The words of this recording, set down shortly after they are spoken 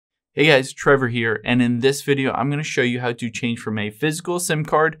Hey guys, Trevor here, and in this video, I'm going to show you how to change from a physical SIM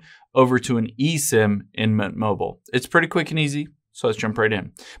card over to an eSIM in Mint Mobile. It's pretty quick and easy, so let's jump right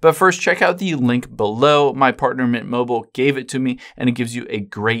in. But first, check out the link below. My partner Mint Mobile gave it to me, and it gives you a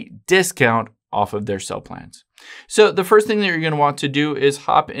great discount off of their cell plans. So the first thing that you're going to want to do is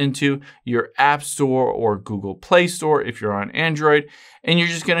hop into your App Store or Google Play Store if you're on Android, and you're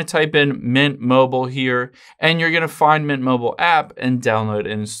just going to type in Mint Mobile here, and you're going to find Mint Mobile app and download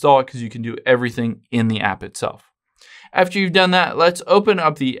and install it because you can do everything in the app itself. After you've done that, let's open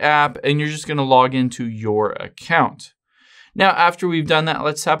up the app, and you're just going to log into your account. Now, after we've done that,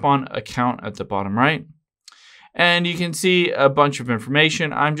 let's tap on Account at the bottom right, and you can see a bunch of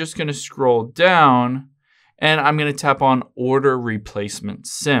information. I'm just going to scroll down, and I'm going to tap on Order Replacement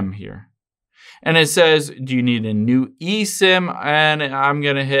SIM here. And it says, do you need a new eSIM? And I'm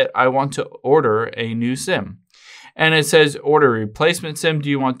going to hit, I want to order a new SIM. And it says, order replacement SIM. Do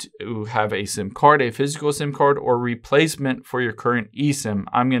you want to have a SIM card, a physical SIM card, or replacement for your current eSIM?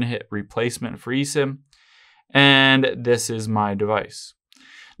 I'm going to hit replacement for eSIM. And this is my device.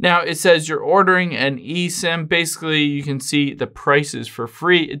 Now it says you're ordering an eSIM. Basically, you can see the price is for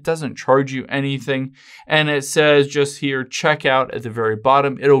free. It doesn't charge you anything. And it says just here, checkout at the very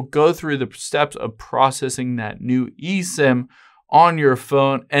bottom. It'll go through the steps of processing that new eSIM on your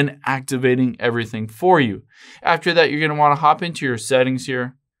phone and activating everything for you. After that, you're going to want to hop into your settings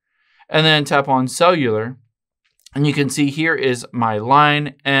here and then tap on cellular. And you can see here is my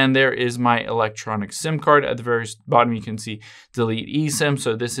line, and there is my electronic SIM card. At the very bottom, you can see delete eSIM.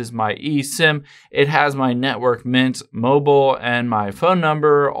 So this is my eSIM. It has my network Mint Mobile and my phone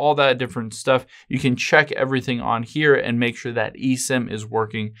number, all that different stuff. You can check everything on here and make sure that eSIM is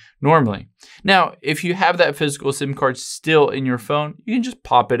working normally. Now, if you have that physical SIM card still in your phone, you can just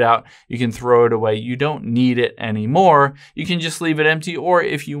pop it out. You can throw it away. You don't need it anymore. You can just leave it empty, or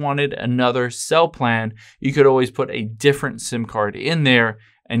if you wanted another cell plan, you could always put a different SIM card in there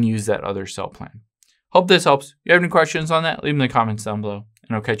and use that other cell plan. Hope this helps. If you have any questions on that, leave them in the comments down below,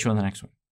 and I'll catch you on the next one.